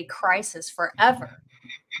identity crisis forever.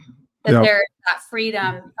 That there's that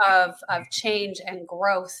freedom of change and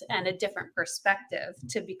growth and a different perspective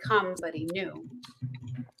to become somebody new.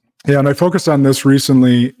 Yeah, and I focused on this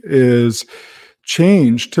recently is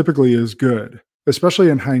change typically is good, especially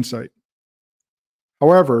in hindsight.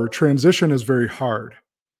 However, transition is very hard,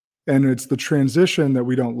 and it's the transition that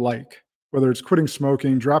we don't like, whether it's quitting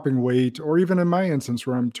smoking, dropping weight, or even in my instance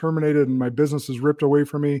where I'm terminated and my business is ripped away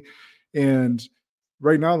from me. And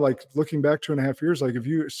right now, like looking back 2.5 years, like if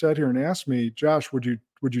you sat here and asked me, Josh, would you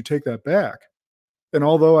take that back? And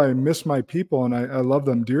although I miss my people and I love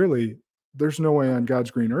them dearly, there's no way on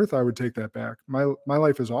God's green earth I would take that back. My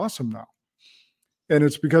life is awesome now. And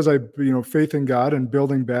it's because I, faith in God and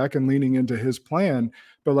building back and leaning into his plan.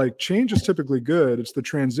 But like change is typically good. It's the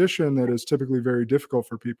transition that is typically very difficult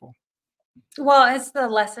for people. Well, it's the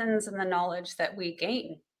lessons and the knowledge that we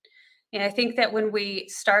gain. And I think that when we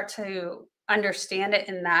start to understand it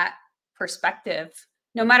in that perspective,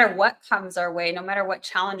 no matter what comes our way, no matter what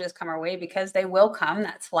challenges come our way, because they will come,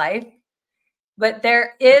 that's life. But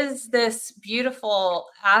there is this beautiful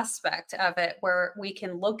aspect of it where we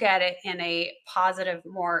can look at it in a positive,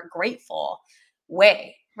 more grateful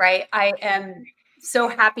way, right? I am so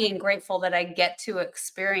happy and grateful that I get to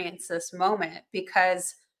experience this moment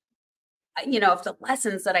because of the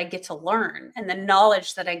lessons that I get to learn and the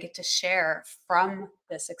knowledge that I get to share from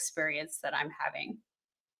this experience that I'm having.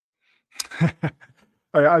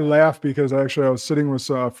 I laugh because I was sitting with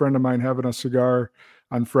a friend of mine having a cigar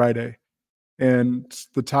on Friday, and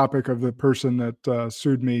the topic of the person that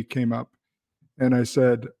sued me came up. And I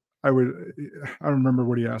said, I don't remember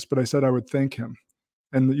what he asked, but I said I would thank him.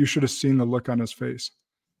 And you should have seen the look on his face.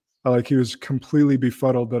 Like he was completely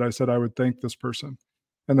befuddled that I said I would thank this person.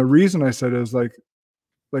 And the reason I said is like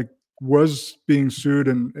was being sued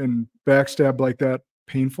and backstabbed like that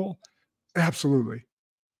painful? Absolutely.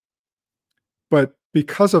 But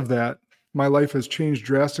because of that, my life has changed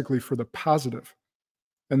drastically for the positive.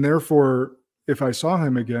 And therefore, if I saw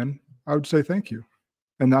him again, I would say thank you.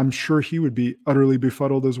 And I'm sure he would be utterly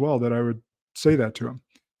befuddled as well that I would say that to him.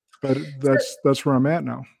 But that's where I'm at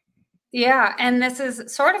now. Yeah. And this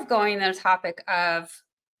is sort of going to the topic of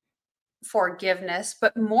forgiveness,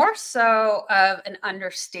 but more so of an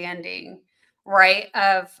understanding, right?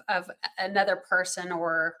 Of another person,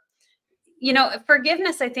 or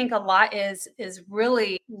forgiveness, I think a lot is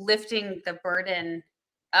really lifting the burden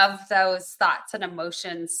of those thoughts and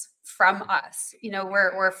emotions from us.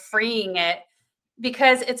 We're freeing it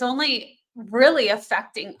because it's only really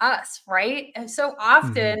affecting us, right? And so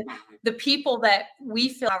often the people that we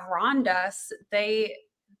feel have wronged us, they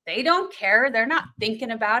don't care. They're not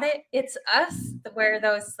thinking about it. It's us where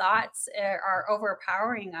those thoughts are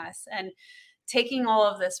overpowering us and taking all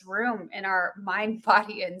of this room in our mind,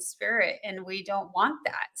 body, and spirit. And we don't want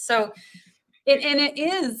that. So it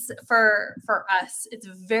is for us, it's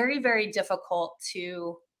very, very difficult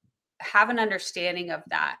to have an understanding of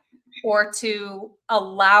that, or to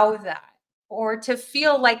allow that, or to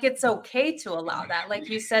feel like it's okay to allow that. Like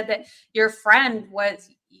you said, that your friend was,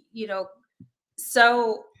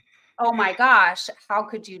 so, oh my gosh, how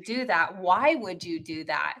could you do that? Why would you do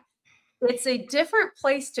that? It's a different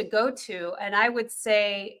place to go to. And I would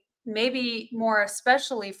say maybe more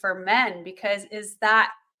especially for men, because is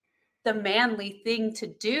that the manly thing to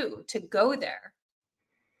do, to go there?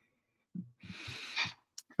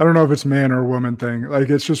 I don't know if it's man or woman thing. Like,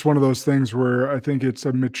 it's just one of those things where I think it's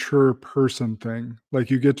a mature person thing. Like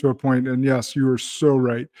you get to a point, and yes, you are so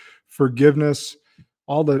right. Forgiveness,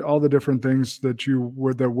 all the different things that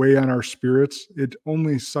weigh on our spirits, it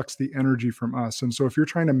only sucks the energy from us. And so if you're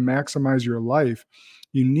trying to maximize your life,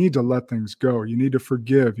 you need to let things go. You need to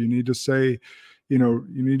forgive. You need to say, you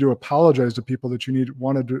need to apologize to people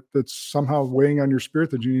that that's somehow weighing on your spirit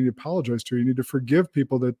that you need to apologize to. You need to forgive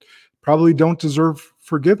people that probably don't deserve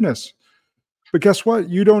forgiveness. But guess what?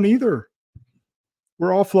 You don't either.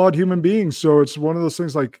 We're all flawed human beings. So it's one of those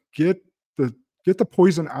things like get the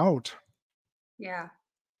poison out. Yeah.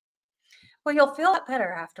 Well, you'll feel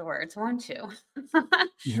better afterwards, won't you?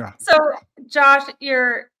 Yeah. So, Josh,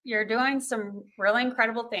 you're doing some really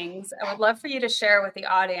incredible things. I would love for you to share with the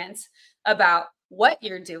audience about what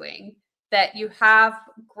you're doing, that you have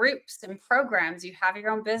groups and programs, you have your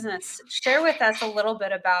own business. Share with us a little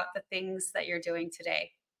bit about the things that you're doing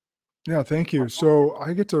today. Yeah, thank you. So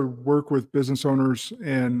I get to work with business owners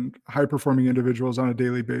and high-performing individuals on a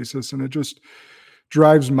daily basis, and it just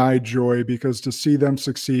drives my joy because to see them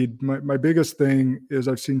succeed, my biggest thing is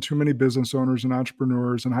I've seen too many business owners and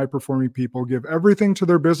entrepreneurs and high-performing people give everything to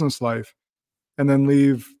their business life and then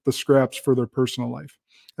leave the scraps for their personal life.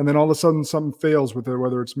 And then all of a sudden something fails with it,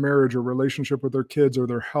 whether it's marriage or relationship with their kids or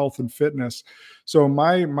their health and fitness. So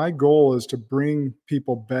my goal is to bring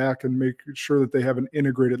people back and make sure that they have an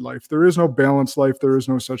integrated life. There is no balanced life. There is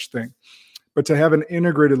no such thing. But to have an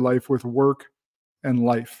integrated life with work and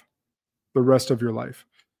life, the rest of your life,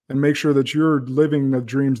 and make sure that you're living the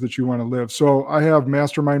dreams that you want to live. So I have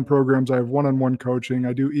mastermind programs. I have one-on-one coaching.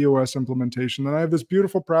 I do EOS implementation. And I have this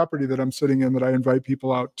beautiful property that I'm sitting in that I invite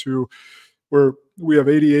people out to, where we have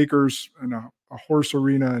 80 acres and a horse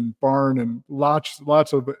arena and barn and lots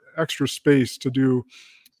of extra space to do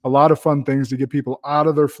a lot of fun things to get people out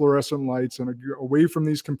of their fluorescent lights and away from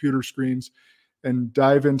these computer screens and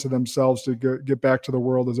dive into themselves to get back to the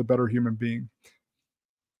world as a better human being.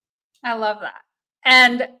 I love that.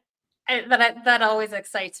 And that always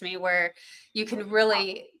excites me, where you can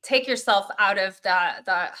really take yourself out of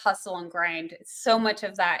the hustle and grind. So much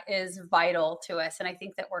of that is vital to us. And I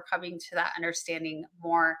think that we're coming to that understanding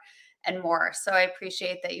more and more. So I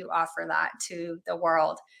appreciate that you offer that to the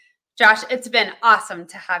world. Josh, it's been awesome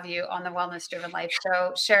to have you on the Wellness Driven Life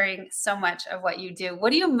Show, sharing so much of what you do.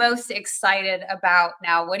 What are you most excited about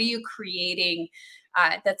now? What are you creating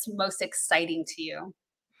that's most exciting to you?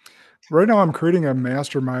 Right now, I'm creating a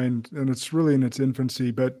mastermind, and it's really in its infancy,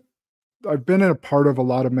 but I've been in a part of a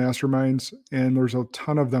lot of masterminds, and there's a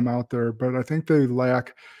ton of them out there, but I think they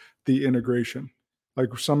lack the integration.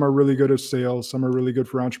 Like, some are really good at sales, some are really good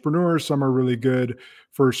for entrepreneurs, some are really good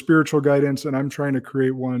for spiritual guidance, and I'm trying to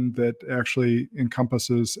create one that actually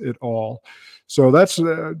encompasses it all. So I've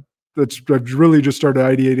really just started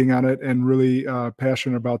ideating on it, and really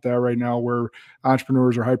passionate about that right now, where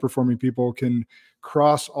entrepreneurs or high performing people can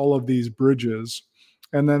cross all of these bridges.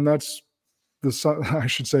 And then I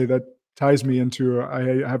should say that ties me into,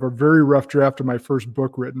 I have a very rough draft of my first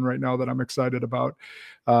book written right now that I'm excited about,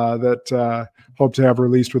 that hope to have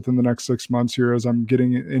released within the next 6 months here, as I'm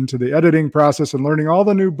getting into the editing process and learning all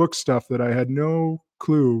the new book stuff that I had no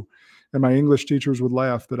clue. And my English teachers would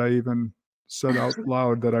laugh that I even said out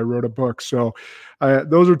loud that I wrote a book. So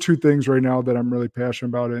those are two things right now that I'm really passionate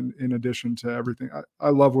about, in addition to everything. I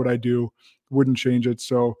love what I do, wouldn't change it.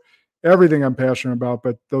 So everything I'm passionate about,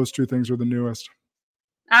 but those two things are the newest.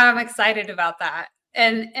 I'm excited about that.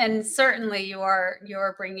 And certainly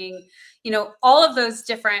you're bringing, all of those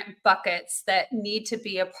different buckets that need to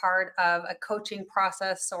be a part of a coaching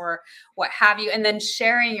process or what have you, and then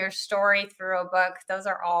sharing your story through a book. Those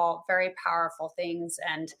are all very powerful things,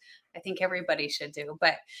 and I think everybody should do.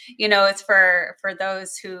 But it's for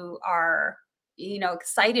those who are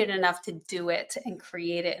excited enough to do it and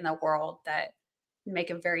create it in the world that make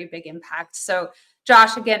a very big impact. So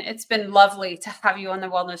Josh, again, it's been lovely to have you on the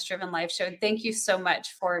Wellness Driven Life Show. Thank you so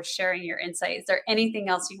much for sharing your insight. Is there anything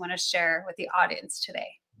else you want to share with the audience today?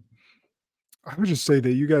 I would just say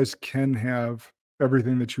that you guys can have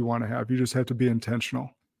everything that you want to have. You just have to be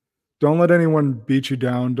intentional. Don't let anyone beat you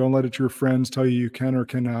down. Don't let your friends tell you can or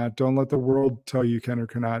cannot. Don't let the world tell you can or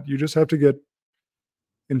cannot. You just have to get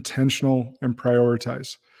intentional and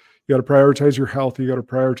prioritize. You got to prioritize your health. You got to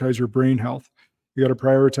prioritize your brain health. You got to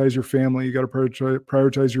prioritize your family. You got to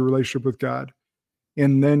prioritize your relationship with God.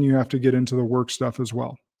 And then you have to get into the work stuff as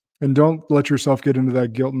well. And don't let yourself get into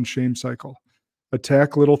that guilt and shame cycle.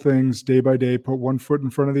 Attack little things day by day, put one foot in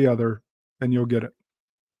front of the other, and you'll get it.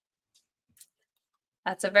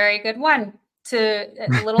 That's a very good one. To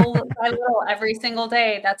little by little every single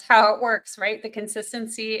day. That's how it works, right? The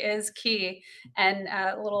consistency is key, and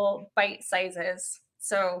little bite sizes.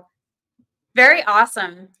 So very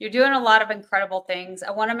awesome. You're doing a lot of incredible things.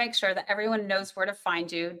 I want to make sure that everyone knows where to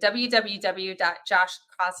find you.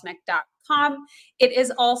 www.joshkosnick.com. It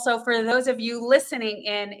is also, for those of you listening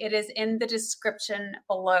in, it is in the description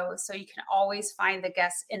below. So you can always find the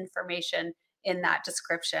guest information in that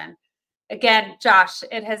description. Again, Josh,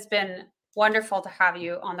 it has been wonderful to have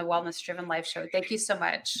you on the Wellness Driven Life Show. Thank you so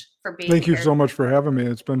much for being here. Thank you so much for having me.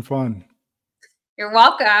 It's been fun. You're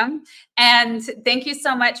welcome. And thank you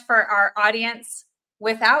so much for our audience.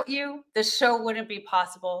 Without you, the show wouldn't be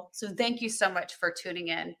possible. So thank you so much for tuning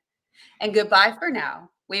in. And goodbye for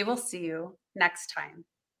now. We will see you next time.